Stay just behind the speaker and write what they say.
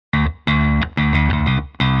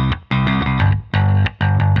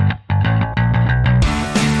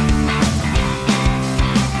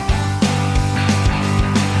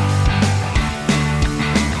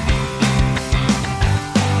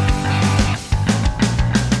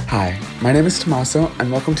My name is Tommaso,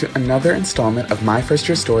 and welcome to another installment of My First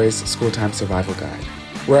Year Stories School Time Survival Guide.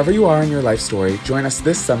 Wherever you are in your life story, join us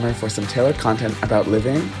this summer for some tailored content about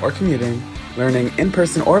living or commuting, learning in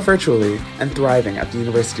person or virtually, and thriving at the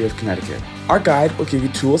University of Connecticut. Our guide will give you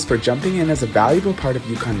tools for jumping in as a valuable part of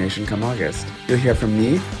UConn Nation come August. You'll hear from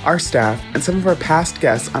me, our staff, and some of our past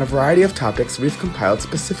guests on a variety of topics we've compiled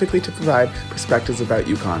specifically to provide perspectives about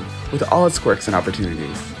UConn, with all its quirks and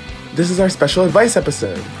opportunities. This is our special advice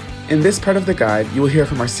episode. In this part of the guide, you will hear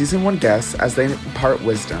from our Season 1 guests as they impart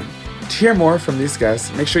wisdom. To hear more from these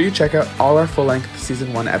guests, make sure you check out all our full-length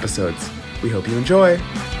Season 1 episodes. We hope you enjoy!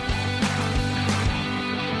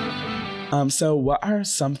 So what are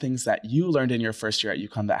some things that you learned in your first year at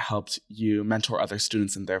UConn that helped you mentor other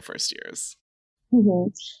students in their first years?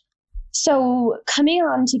 So coming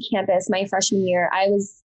onto campus my freshman year, I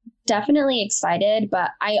was definitely excited,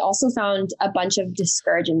 but I also found a bunch of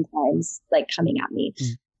discouraging times coming at me.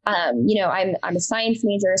 I'm a science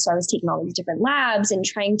major, so I was taking all these different labs and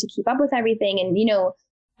trying to keep up with everything. And,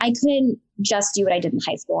 I couldn't just do what I did in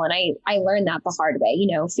high school. And I learned that the hard way,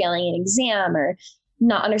 failing an exam or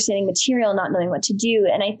not understanding material, not knowing what to do.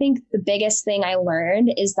 And I think the biggest thing I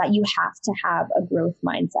learned is that you have to have a growth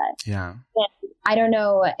mindset. Yeah. And I don't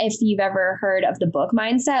know if you've ever heard of the book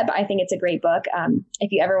Mindset, but I think it's a great book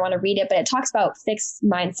if you ever want to read it. But it talks about fixed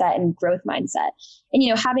mindset and growth mindset.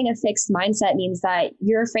 And, having a fixed mindset means that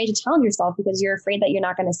you're afraid to challenge yourself because you're afraid that you're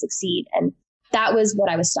not going to succeed. And that was what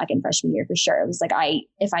I was stuck in freshman year for sure. It was like,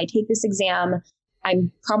 if I take this exam,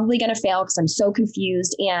 I'm probably going to fail because I'm so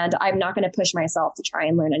confused, and I'm not going to push myself to try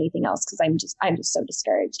and learn anything else because I'm just so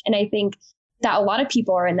discouraged. And I think that a lot of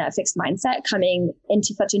people are in that fixed mindset coming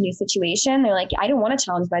into such a new situation. They're like, I don't want to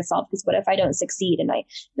challenge myself because what if I don't succeed and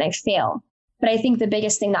I fail? But I think the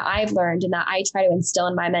biggest thing that I've learned and that I try to instill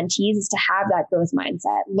in my mentees is to have that growth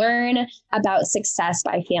mindset. Learn about success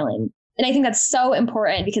by failing. And I think that's so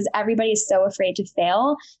important because everybody is so afraid to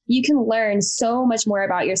fail. You can learn so much more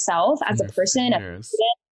about yourself as a person, as a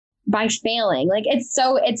student, by failing.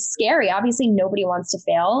 It's scary. Obviously, nobody wants to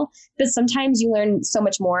fail, but sometimes you learn so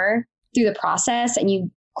much more through the process and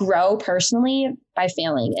you grow personally by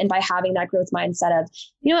failing and by having that growth mindset of,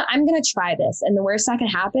 I'm going to try this. And the worst that can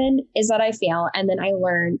happen is that I fail and then I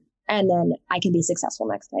learn and then I can be successful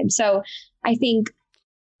next time. So I think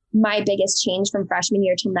my biggest change from freshman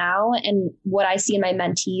year to now and what I see in my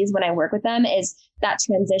mentees when I work with them is that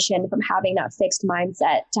transition from having that fixed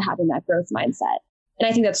mindset to having that growth mindset. And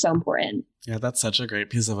I think that's so important. Yeah, that's such a great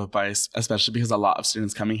piece of advice, especially because a lot of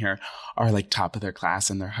students coming here are top of their class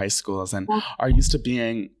in their high schools and are used to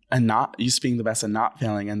being the best and not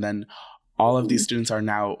failing. And then all of these students are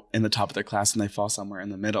now in the top of their class and they fall somewhere in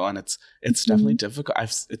the middle. And it's definitely difficult.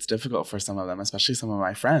 It's difficult for some of them, especially some of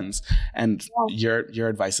my friends. And your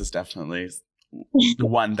advice is definitely the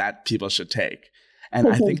one that people should take. And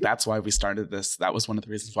I think that's why we started this. That was one of the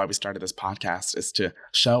reasons why we started this podcast, is to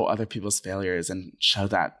show other people's failures and show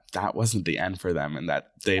that that wasn't the end for them and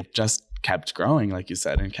that they've just kept growing, like you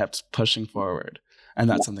said, and kept pushing forward. And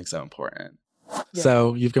that's something so important. Yeah.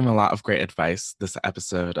 So you've given a lot of great advice this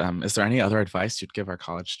episode. Is there any other advice you'd give our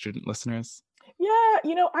college student listeners? Yeah,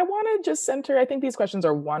 I want to just center, I think these questions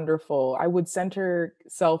are wonderful. I would center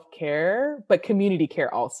self-care, but community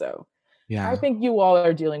care also. Yeah. I think you all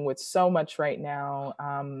are dealing with so much right now.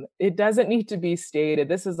 It doesn't need to be stated.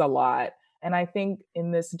 This is a lot. And I think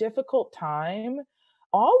in this difficult time,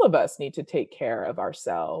 all of us need to take care of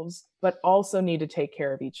ourselves, but also need to take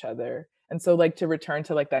care of each other. And so to return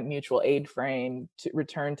to that mutual aid frame, to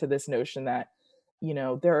return to this notion that,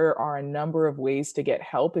 there are a number of ways to get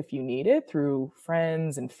help if you need it through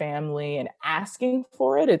friends and family and asking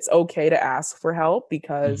for it. It's okay to ask for help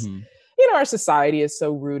because our society is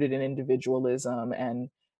so rooted in individualism and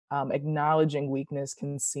acknowledging weakness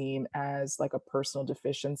can seem as a personal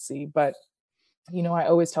deficiency. But, I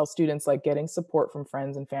always tell students getting support from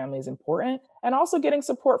friends and family is important, and also getting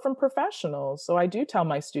support from professionals. So I do tell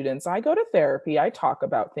my students, I go to therapy, I talk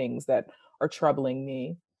about things that are troubling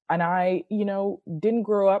me. And I, didn't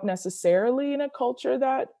grow up necessarily in a culture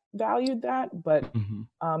that valued that, but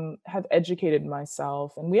have educated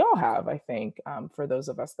myself. And we all have, I think, for those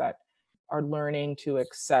of us that are learning to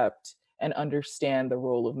accept and understand the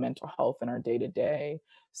role of mental health in our day-to-day.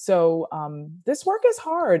 So this work is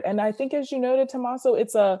hard. And I think, as you noted, Tommaso,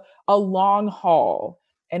 it's a long haul.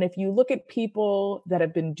 And if you look at people that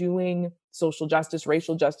have been doing social justice,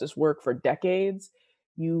 racial justice work for decades,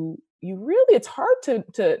 you really, it's hard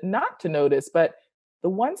to not to notice, but the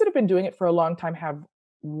ones that have been doing it for a long time have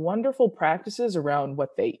wonderful practices around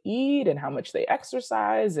what they eat and how much they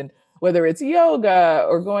exercise, and whether it's yoga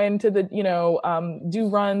or going to the, do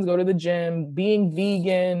runs, go to the gym, being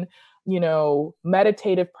vegan,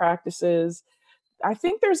 meditative practices. I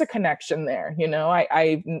think there's a connection there.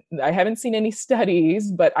 I haven't seen any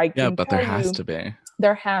studies, but I can but tell there has to be.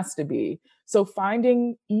 There has to be. So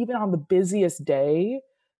finding, even on the busiest day,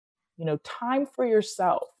 time for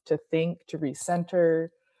yourself to think, to recenter,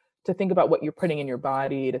 to think about what you're putting in your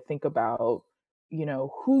body, to think about,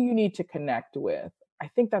 who you need to connect with. I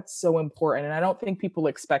think that's so important. And I don't think people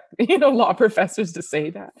expect, law professors to say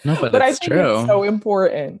that. No, but I it's think true. It's so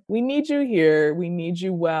important. We need you here. We need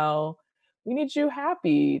you well. We need you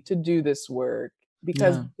happy to do this work,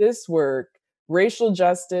 because this work, racial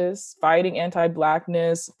justice, fighting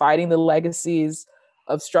anti-Blackness, fighting the legacies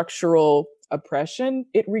of structural oppression,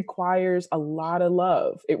 it requires a lot of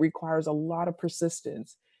love. It requires a lot of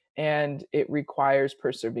persistence, and it requires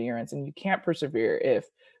perseverance. And you can't persevere if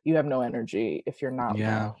you have no energy, if you're not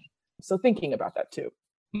well. So thinking about that too.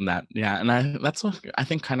 That's what I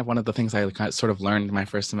think kind of one of the things I sort of learned in my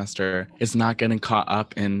first semester is not getting caught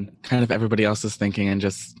up in kind of everybody else's thinking, and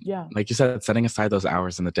just like you said, setting aside those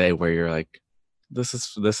hours in the day where you're like, this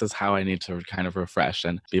is how I need to kind of refresh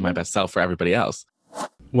and be my best self for everybody else.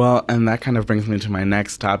 Well, and that kind of brings me to my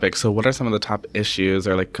next topic. So what are some of the top issues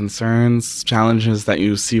or concerns, challenges that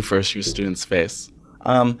you see first year students face?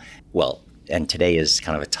 Well, and today is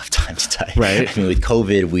kind of a tough time to tell. Right. I mean, with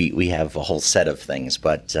COVID, we have a whole set of things.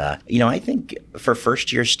 But, I think for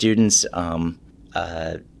first year students,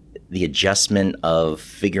 the adjustment of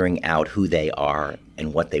figuring out who they are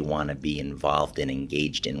and what they want to be involved and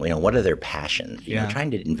engaged in, what are their passions,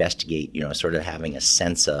 trying to investigate, sort of having a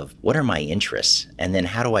sense of what are my interests, and then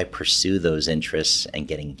how do I pursue those interests and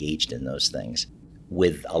get engaged in those things.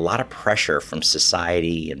 With a lot of pressure from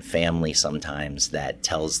society and family sometimes that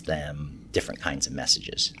tells them different kinds of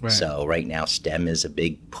messages. Right. So right now STEM is a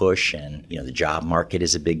big push, and the job market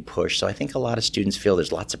is a big push. So I think a lot of students feel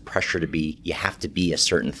there's lots of pressure you have to be a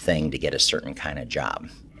certain thing to get a certain kind of job.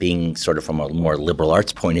 Being sort of from a more liberal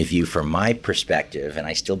arts point of view, from my perspective, and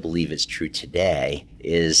I still believe it's true today,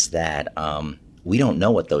 is that we don't know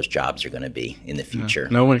what those jobs are going to be in the future.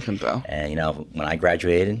 No one can tell. And, when I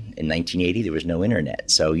graduated in 1980, there was no internet.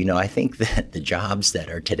 So, I think that the jobs that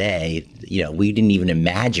are today, we didn't even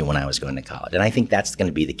imagine when I was going to college. And I think that's going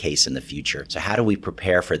to be the case in the future. So how do we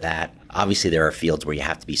prepare for that? Obviously, there are fields where you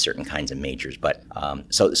have to be certain kinds of majors. But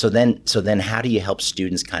so then how do you help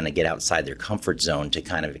students kind of get outside their comfort zone to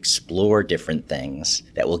kind of explore different things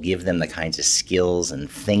that will give them the kinds of skills and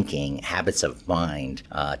thinking, habits of mind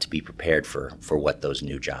to be prepared for what those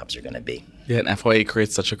new jobs are going to be? Yeah, and FYE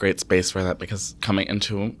creates such a great space for that, because coming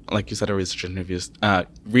into, like you said, a research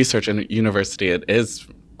in university, it is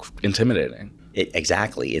intimidating.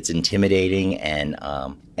 Exactly. It's intimidating, and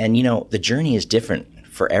the journey is different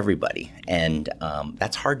for everybody. And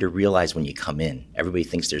that's hard to realize when you come in. Everybody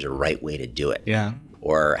thinks there's a right way to do it. Yeah.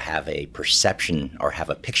 Or have a perception or have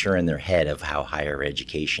a picture in their head of how higher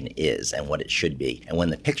education is and what it should be. And when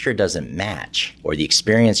the picture doesn't match, or the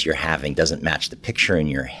experience you're having doesn't match the picture in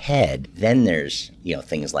your head, then there's,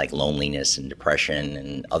 things like loneliness and depression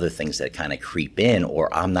and other things that kind of creep in,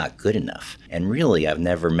 or I'm not good enough. And really, I've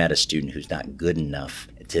never met a student who's not good enough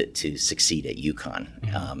to succeed at UConn.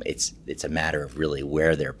 Mm-hmm. It's a matter of really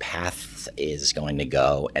where their path is going to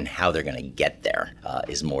go and how they're going to get there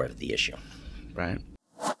is more of the issue. Right.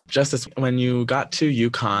 Justice, when you got to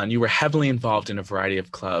UConn, you were heavily involved in a variety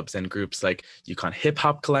of clubs and groups like UConn Hip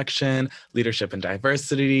Hop Collection, Leadership and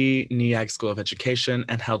Diversity, NEAG School of Education,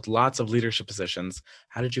 and held lots of leadership positions.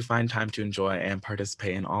 How did you find time to enjoy and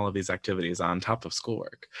participate in all of these activities on top of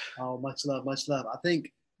schoolwork? Oh, much love, much love. I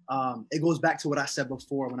think it goes back to what I said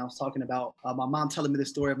before when I was talking about my mom telling me the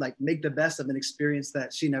story of make the best of an experience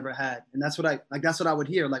that she never had. And that's what I would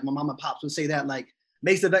hear. Like my mom and pops would say that,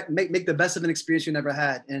 make the best of an experience you never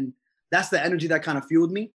had. And that's the energy that kind of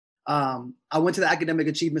fueled me. I went to the Academic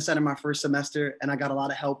Achievement Center my first semester, and I got a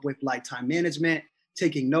lot of help with time management,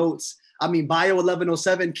 taking notes. I mean, Bio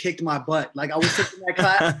 1107 kicked my butt. I was taking that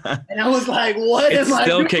class and I was like, what am I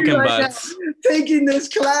doing kicking butts. Taking this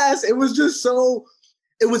class? It was just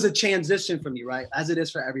it was a transition for me, right? As it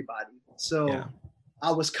is for everybody. So yeah.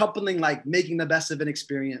 I was coupling making the best of an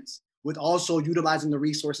experience with also utilizing the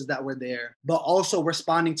resources that were there, but also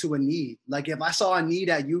responding to a need. If I saw a need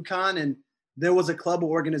at UConn and there was a club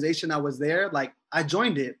or organization that was there, I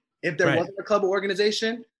joined it. If there wasn't a club or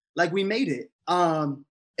organization, we made it.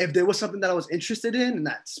 If there was something that I was interested in and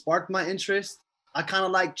that sparked my interest, I kind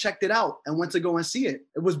of checked it out and went to go and see it.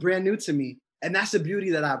 It was brand new to me. And that's the beauty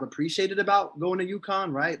that I've appreciated about going to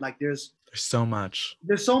UConn, right? Like there's so much.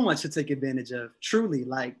 There's so much to take advantage of, truly,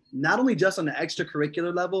 like not only just on the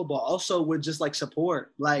extracurricular level, but also with just like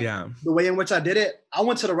support. Like the way in which I did it, I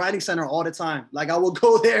went to the writing center all the time. Like I would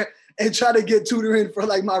go there and try to get tutoring for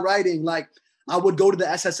like my writing. Like I would go to the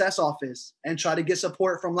SSS office and try to get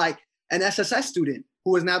support from like an SSS student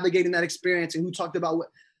who was navigating that experience and who talked about what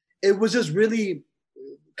it was, just really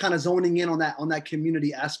kind of zoning in on that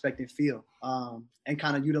community aspect and feel, and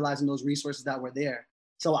kind of utilizing those resources that were there.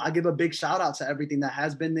 So I give a big shout out to everything that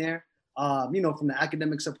has been there, from the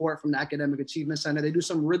academic support, from the Academic Achievement Center. They do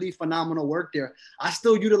some really phenomenal work there. I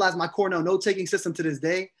still utilize my Cornell note-taking system to this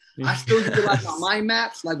day. I still utilize my mind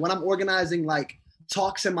maps. Like when I'm organizing like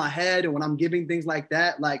talks in my head and when I'm giving things like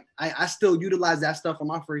that, like I still utilize that stuff from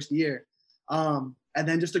my first year. And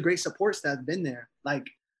then just the great supports that's been there. Like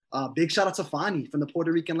big shout out to Fani from the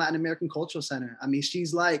Puerto Rican Latin American Cultural Center. I mean,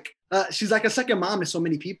 she's like a second mom to so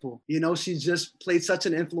many people. She's just played such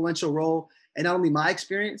an influential role in not only my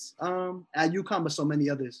experience at UConn, but so many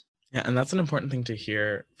others. Yeah, and that's an important thing to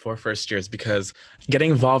hear for first years, because getting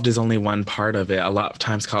involved is only one part of it. A lot of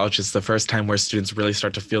times college is the first time where students really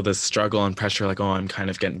start to feel this struggle and pressure, like, oh, I'm kind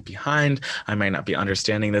of getting behind. I might not be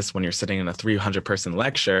understanding this, when you're sitting in a 300-person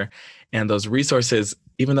lecture. And those resources,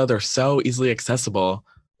 even though they're so easily accessible,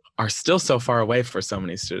 are still so far away for so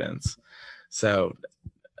many students. So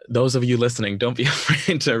those of you listening, don't be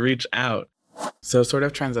afraid to reach out. So sort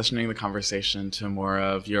of transitioning the conversation to more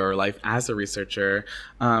of your life as a researcher,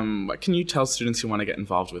 what can you tell students who want to get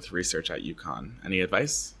involved with research at UConn? Any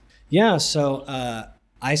advice? Yeah, so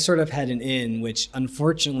I sort of had an in, which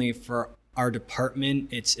unfortunately for our department,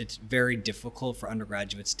 it's very difficult for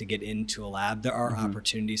undergraduates to get into a lab. There are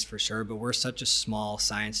opportunities for sure, but we're such a small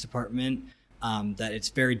science department that it's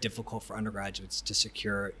very difficult for undergraduates to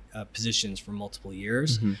secure positions for multiple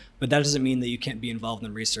years. But that doesn't mean that you can't be involved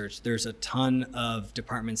in research. There's a ton of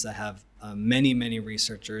departments that have many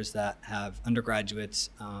researchers that have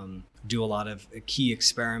undergraduates do a lot of key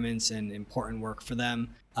experiments and important work for them.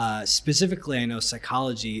 Specifically, I know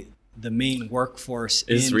psychology, the main workforce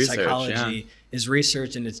in research, psychology is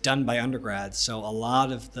research, and it's done by undergrads. So a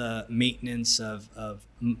lot of the maintenance of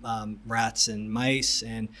rats and mice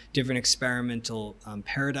and different experimental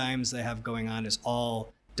paradigms they have going on is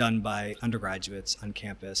all done by undergraduates on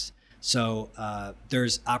campus. So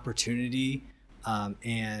there's opportunity,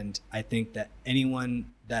 and I think that anyone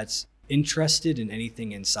that's interested in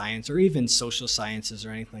anything in science or even social sciences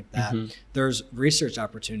or anything like that, there's research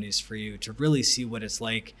opportunities for you to really see what it's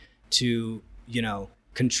like to,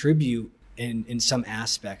 contribute in some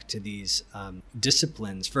aspect to these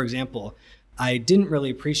disciplines. For example, I didn't really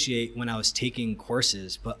appreciate when I was taking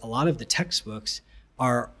courses, but a lot of the textbooks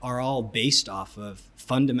are all based off of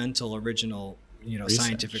fundamental original research,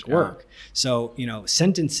 scientific work. So,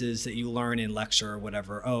 sentences that you learn in lecture or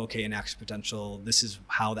whatever, an exponential, this is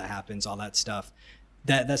how that happens, all that stuff.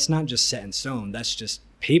 That's not just set in stone. That's just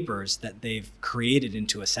papers that they've created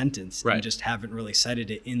into a sentence and just haven't really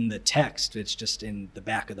cited it in the text. It's just in the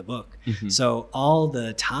back of the book. So all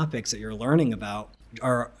the topics that you're learning about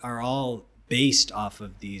are all based off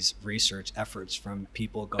of these research efforts from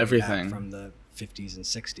people going back from the 50s and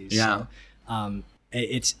 60s. Yeah. So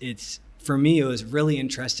it's for me, it was really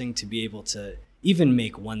interesting to be able to even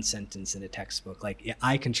make one sentence in a textbook. Like,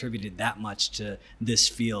 I contributed that much to this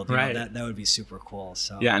field. That would be super cool.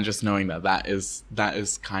 So yeah, and just knowing that is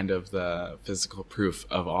kind of the physical proof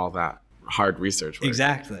of all that hard research work.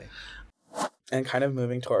 Exactly. And kind of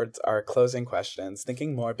moving towards our closing questions,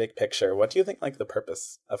 thinking more big picture, what do you think the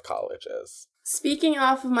purpose of college is? Speaking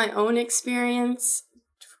off of my own experience,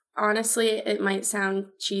 honestly, it might sound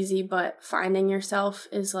cheesy, but finding yourself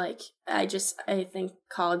is I think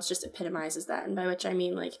college just epitomizes that. And by which I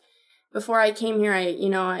mean, before I came here,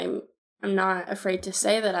 I'm not afraid to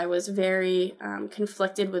say that I was very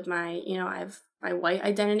conflicted with my, I have my white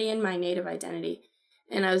identity and my Native identity.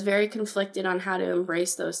 And I was very conflicted on how to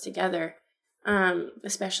embrace those together.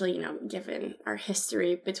 Especially, given our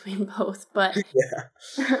history between both. But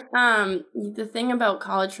the thing about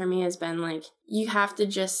college for me has been you have to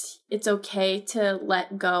it's okay to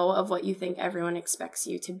let go of what you think everyone expects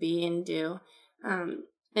you to be and do.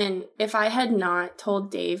 And if I had not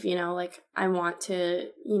told Dave, I want to,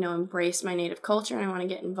 embrace my Native culture and I want to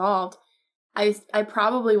get involved, I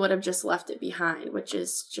probably would have just left it behind, which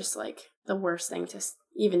is just the worst thing to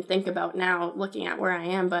even think about now looking at where I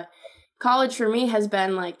am. But college for me has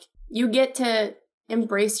been you get to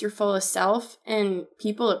embrace your fullest self and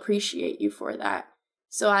people appreciate you for that.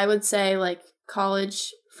 So I would say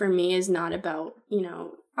college for me is not about,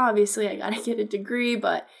 obviously I got to get a degree,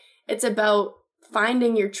 but it's about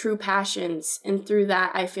finding your true passions, and through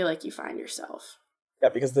that, I feel like you find yourself. Yeah,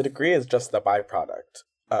 because the degree is just the byproduct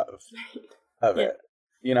of it.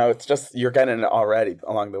 You know, it's just, you're getting it already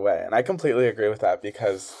along the way. And I completely agree with that,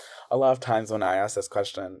 because a lot of times when I ask this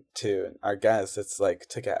question to our guests, it's like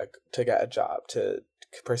to get a job, to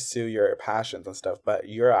pursue your passions and stuff. But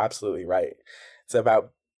you're absolutely right. It's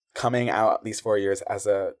about coming out these 4 years as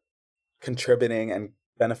a contributing and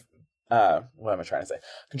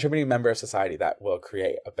contributing member of society that will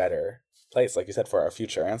create a better place, like you said, for our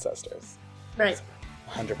future ancestors. Right.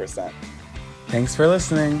 100%. Thanks for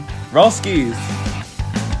listening. Roll skis!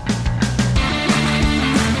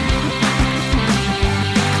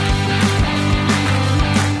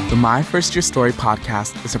 The My First Year Story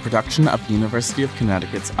podcast is a production of the University of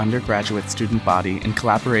Connecticut's undergraduate student body in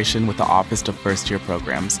collaboration with the Office of First Year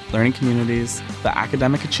Programs, Learning Communities, the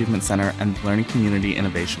Academic Achievement Center, and Learning Community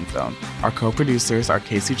Innovation Zone. Our co-producers are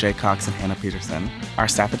Casey J. Cox and Hannah Peterson. Our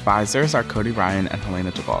staff advisors are Cody Ryan and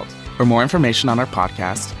Helena DeVault. For more information on our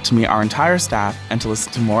podcast, to meet our entire staff, and to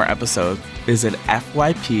listen to more episodes, visit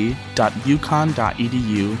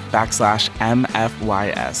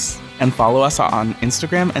fyp.uconn.edu/MFYS. And follow us on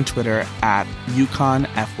Instagram and Twitter at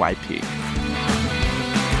UConnFYP.